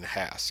and Gideon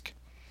Hask.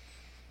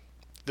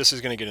 This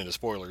is going to get into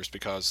spoilers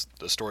because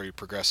the story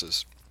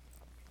progresses.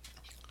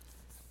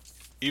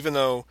 Even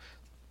though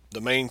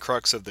the main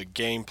crux of the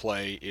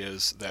gameplay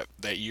is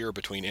that year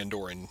between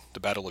Endor and the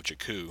Battle of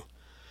Jakku,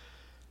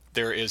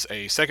 there is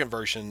a second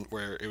version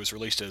where it was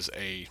released as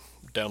a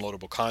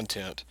downloadable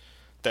content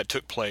that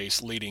took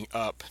place leading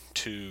up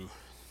to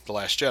The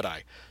Last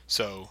Jedi.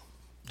 So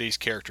these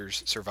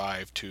characters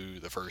survived to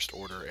the First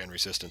Order and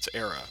Resistance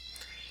era.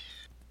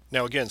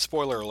 Now again,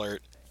 spoiler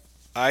alert,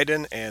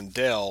 Iden and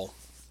Del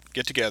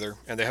get together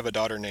and they have a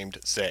daughter named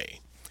Zay.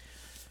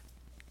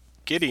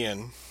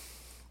 Gideon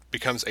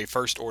becomes a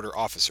First Order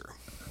officer.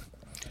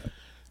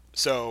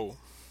 So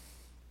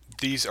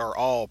these are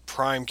all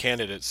prime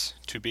candidates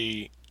to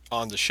be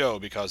on the show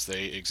because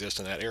they exist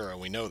in that era,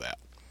 we know that.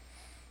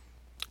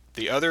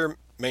 The other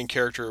main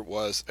character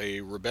was a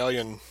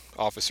rebellion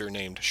officer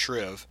named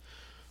Shriv,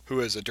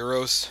 who is a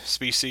Duros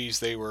species.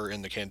 They were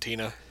in the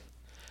Cantina.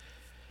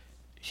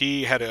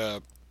 He had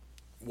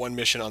one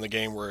mission on the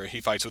game where he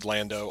fights with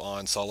Lando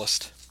on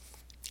Sullust,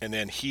 and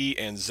then he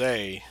and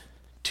Zay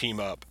team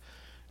up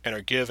and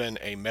are given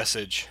a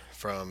message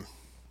from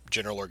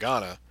General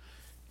Organa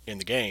in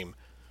the game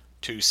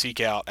to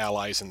seek out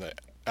allies in the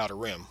Outer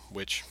Rim,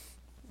 which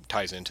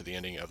ties into the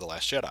ending of The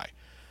Last Jedi.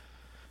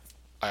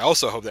 I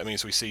also hope that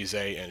means we see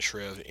Zay and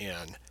Shriv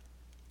in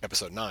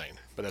Episode 9,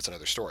 but that's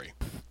another story.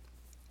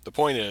 The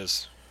point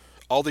is,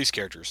 all these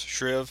characters,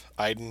 Shriv,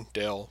 Iden,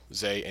 Del,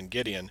 Zay, and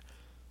Gideon,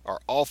 are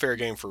all fair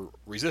game for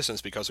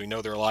Resistance because we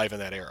know they're alive in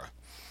that era.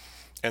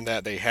 And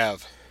that they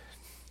have,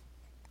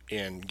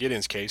 in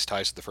Gideon's case,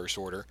 ties to the First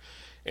Order,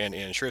 and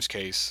in Shriv's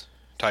case,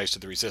 ties to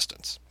the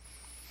Resistance.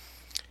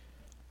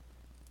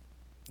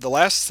 The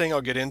last thing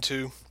I'll get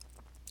into,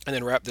 and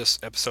then wrap this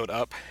episode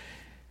up,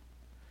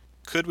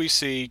 could we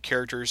see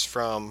characters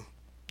from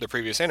the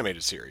previous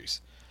animated series?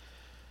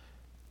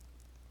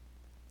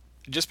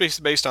 Just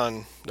based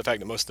on the fact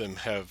that most of them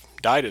have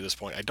died at this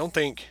point, I don't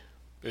think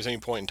there's any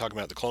point in talking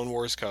about the Clone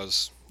Wars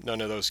because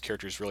none of those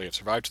characters really have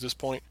survived to this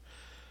point,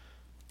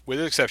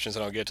 with exceptions,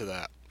 and I'll get to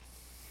that.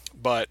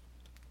 But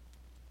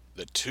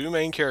the two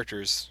main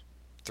characters,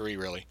 three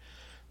really,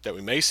 that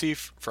we may see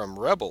from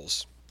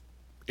Rebels,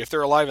 if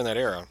they're alive in that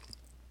era,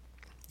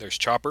 there's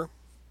Chopper,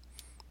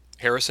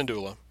 Hera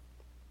Syndulla,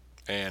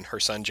 and her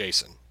son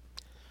Jason.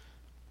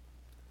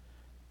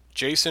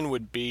 Jason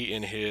would be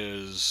in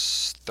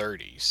his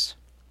 30s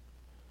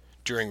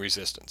during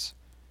Resistance.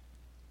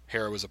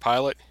 Hera was a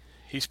pilot.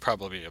 He's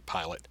probably a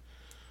pilot.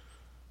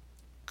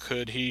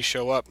 Could he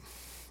show up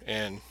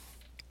and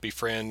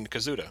befriend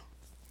Kazuda?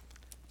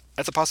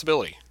 That's a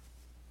possibility.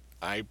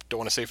 I don't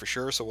want to say for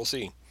sure, so we'll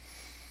see.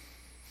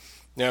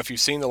 Now, if you've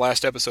seen the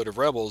last episode of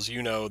Rebels,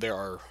 you know there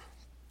are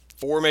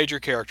 4 major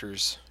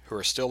characters who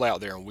are still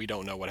out there and we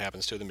don't know what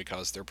happens to them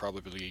because they're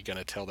probably going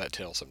to tell that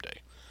tale someday.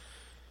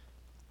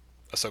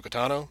 Ahsoka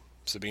Tano,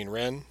 Sabine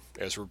Wren,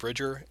 Ezra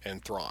Bridger,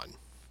 and Thrawn.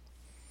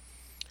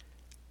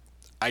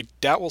 I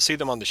doubt we'll see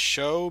them on the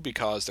show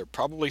because they're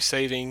probably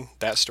saving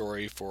that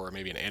story for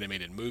maybe an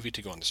animated movie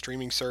to go on the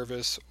streaming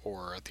service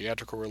or a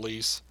theatrical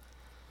release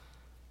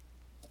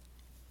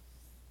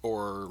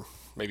or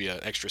maybe an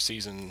extra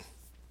season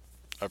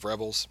of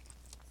Rebels.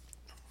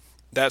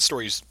 That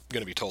story's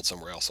going to be told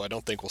somewhere else, so I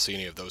don't think we'll see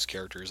any of those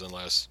characters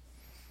unless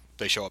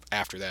they show up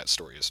after that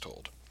story is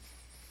told.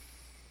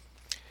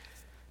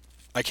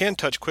 I can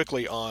touch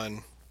quickly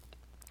on,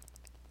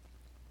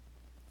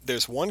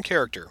 there's one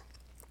character,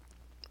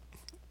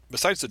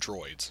 besides the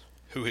droids,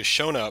 who has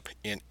shown up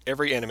in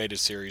every animated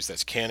series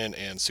that's canon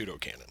and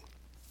pseudo-canon.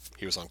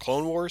 He was on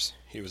Clone Wars,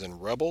 he was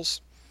in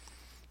Rebels,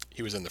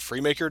 he was in the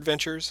Freemaker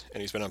Adventures, and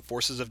he's been on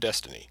Forces of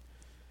Destiny.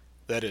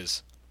 That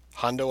is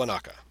Hondo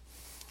Ohnaka,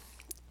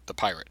 the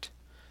pirate.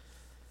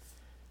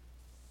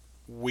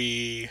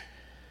 We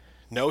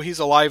know he's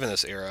alive in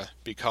this era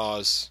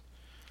because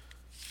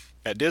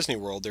at Disney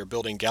World they're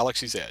building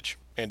Galaxy's Edge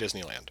and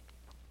Disneyland.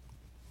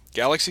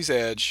 Galaxy's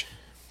Edge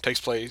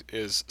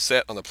is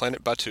set on the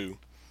planet Batuu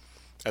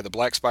at the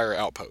Black Spire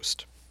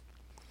Outpost.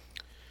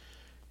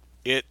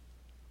 It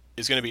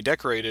is going to be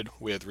decorated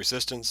with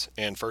Resistance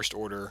and First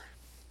Order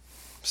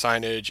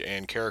signage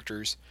and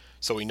characters,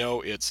 so we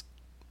know it's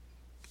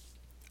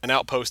an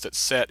outpost that's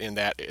set in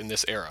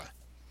this era.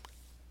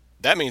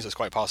 That means it's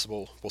quite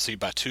possible we'll see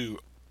Batuu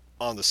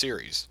on the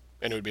series,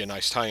 and it would be a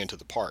nice tie-in to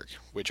the park,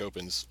 which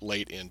opens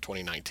late in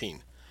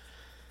 2019.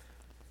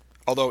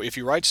 Although, if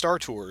you ride Star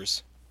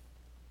Tours,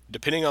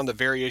 depending on the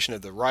variation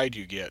of the ride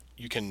you get,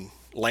 you can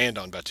land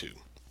on Batuu.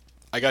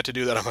 I got to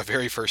do that on my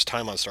very first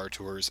time on Star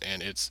Tours,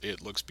 and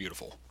it looks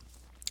beautiful.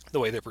 The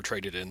way they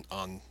portrayed it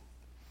on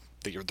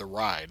the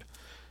ride,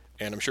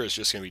 and I'm sure it's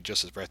just going to be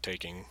just as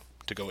breathtaking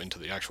to go into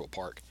the actual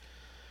park.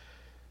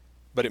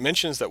 But it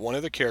mentions that one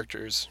of the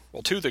characters,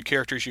 well, two of the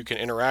characters you can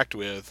interact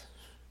with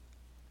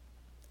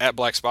at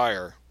Black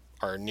Spire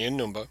are Nien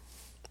Numba.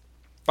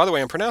 By the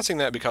way, I'm pronouncing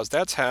that because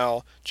that's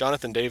how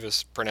Jonathan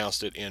Davis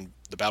pronounced it in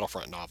the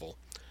Battlefront novel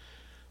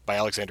by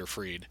Alexander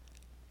Freed.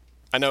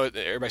 I know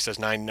everybody says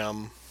Nine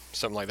Num,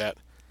 something like that.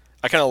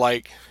 I kind of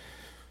like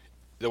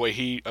the way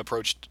he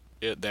approached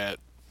it, that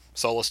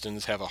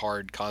Solistans have a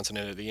hard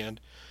consonant at the end.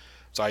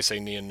 So I say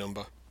Nien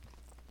Numba.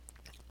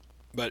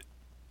 But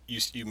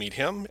you meet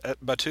him at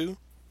Batuu,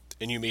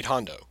 and you meet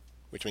Hondo,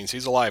 which means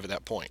he's alive at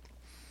that point.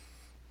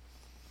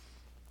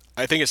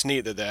 I think it's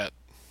neat that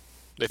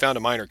they found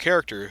a minor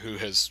character who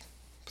has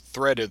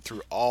threaded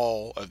through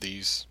all of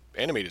these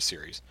animated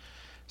series.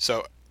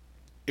 So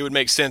it would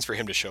make sense for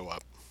him to show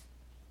up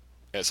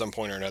at some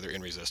point or another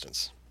in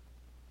Resistance.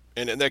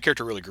 And that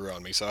character really grew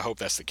on me, so I hope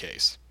that's the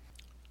case.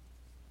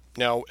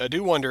 Now, I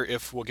do wonder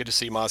if we'll get to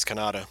see Maz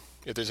Kanata,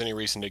 if there's any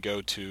reason to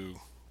go to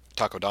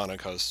Takodana,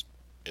 because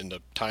in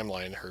the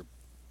timeline, her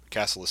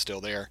castle is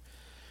still there.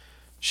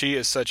 She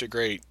is such a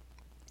great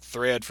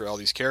thread for all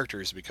these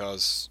characters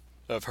because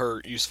of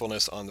her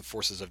usefulness on the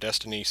Forces of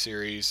Destiny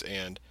series,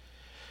 and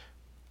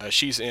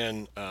she's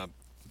in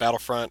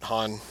Battlefront.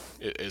 Han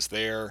is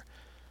there.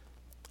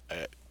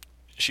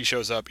 She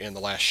shows up in The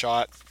Last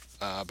Shot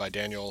by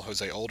Daniel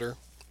Jose Older.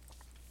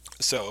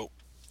 So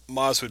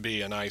Maz would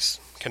be a nice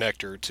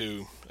connector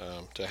to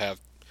have,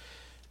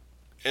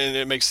 and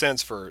it makes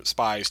sense for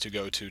spies to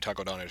go to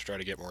Takodana to try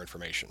to get more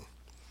information.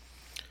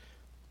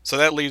 So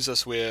that leaves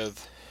us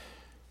with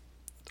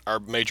our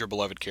major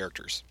beloved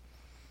characters.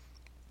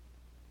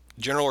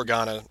 General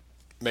Organa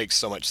makes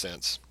so much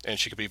sense, and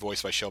she could be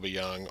voiced by Shelby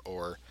Young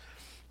or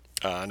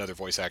another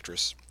voice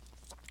actress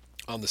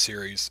on the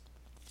series.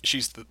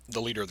 She's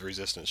the leader of the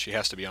Resistance. She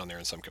has to be on there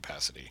in some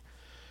capacity.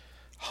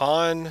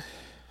 Han,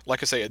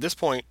 like I say, at this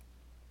point,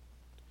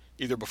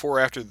 either before or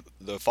after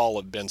the fall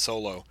of Ben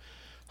Solo,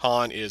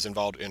 Han is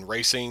involved in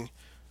racing,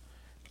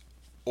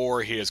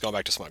 or he has gone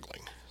back to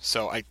smuggling.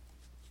 So I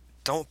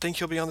don't think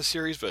he'll be on the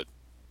series, but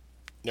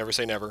never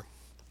say never.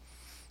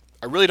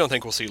 I really don't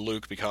think we'll see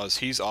Luke because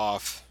he's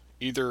off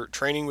either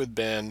training with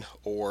Ben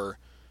or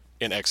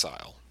in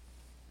exile.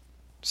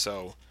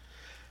 So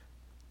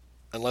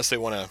unless they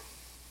want to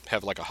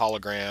have like a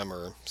hologram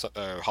or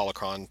a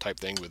holocron type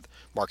thing with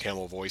Mark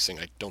Hamill voicing,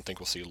 I don't think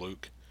we'll see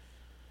Luke.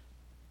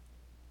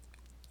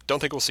 Don't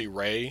think we'll see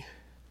Rey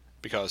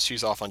because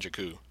she's off on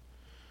Jakku.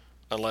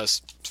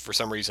 Unless for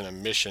some reason a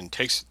mission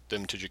takes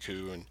them to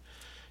Jakku and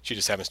she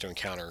just happens to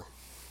encounter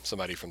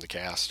somebody from the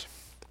cast.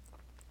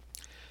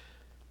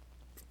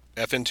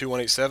 FN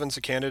 2187's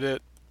a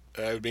candidate.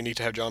 It would be neat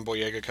to have John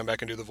Boyega come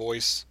back and do the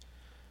voice.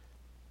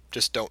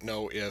 Just don't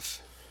know if...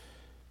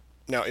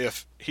 Now,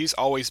 if he's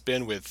always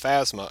been with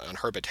Phasma on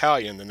her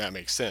battalion, then that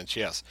makes sense,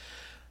 yes.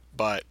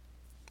 But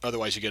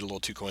otherwise you get a little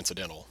too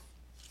coincidental.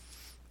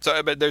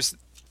 So, but there's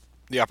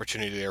the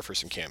opportunity there for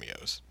some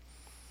cameos.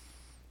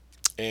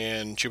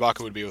 And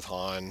Chewbacca would be with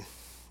Han.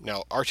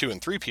 Now, R2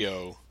 and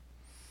 3PO...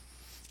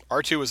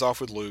 R2 is off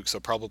with Luke,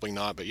 so probably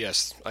not, but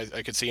yes,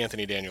 I could see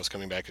Anthony Daniels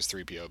coming back as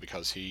 3PO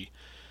because he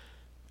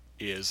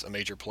is a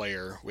major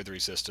player with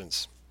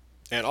Resistance.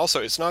 And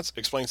also, it's not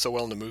explained so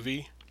well in the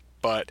movie,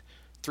 but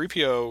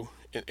 3PO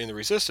in the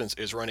Resistance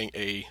is running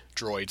a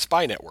droid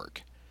spy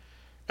network.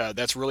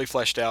 That's really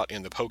fleshed out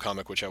in the Poe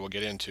comic, which I will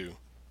get into.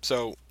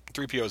 So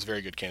 3PO is a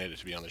very good candidate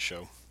to be on the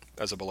show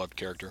as a beloved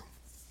character.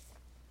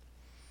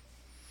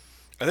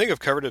 I think I've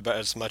covered it about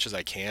as much as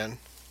I can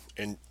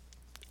in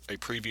a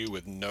preview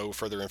with no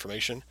further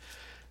information.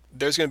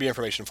 There's going to be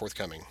information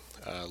forthcoming.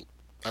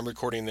 I'm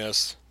recording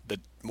this the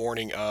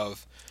morning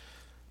of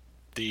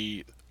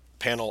the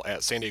panel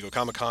at San Diego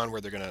Comic-Con where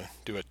they're going to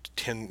do a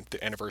 10th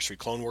anniversary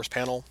Clone Wars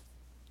panel.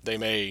 They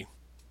may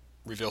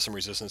reveal some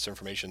Resistance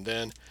information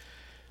then.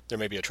 There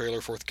may be a trailer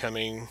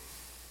forthcoming.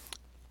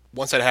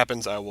 Once that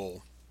happens, I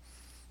will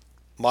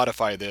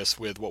modify this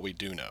with what we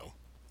do know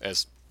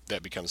as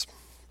that becomes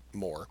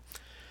more.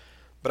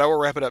 But I will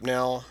wrap it up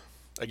now.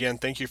 Again,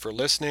 thank you for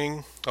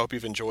listening. I hope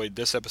you've enjoyed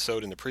this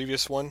episode and the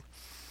previous one.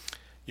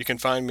 You can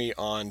find me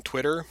on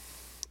Twitter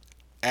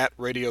at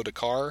Radio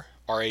Dakar,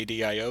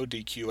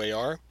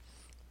 RADIODQAR.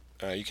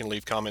 You can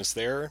leave comments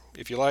there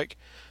if you like.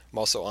 I'm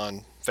also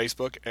on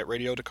Facebook at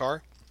Radio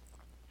Dakar.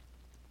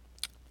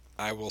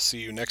 I will see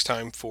you next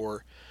time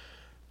for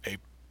a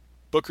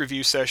book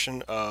review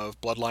session of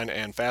Bloodline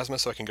and Phasma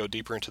so I can go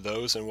deeper into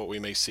those and what we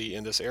may see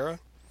in this era.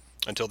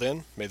 Until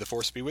then, may the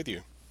Force be with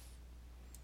you.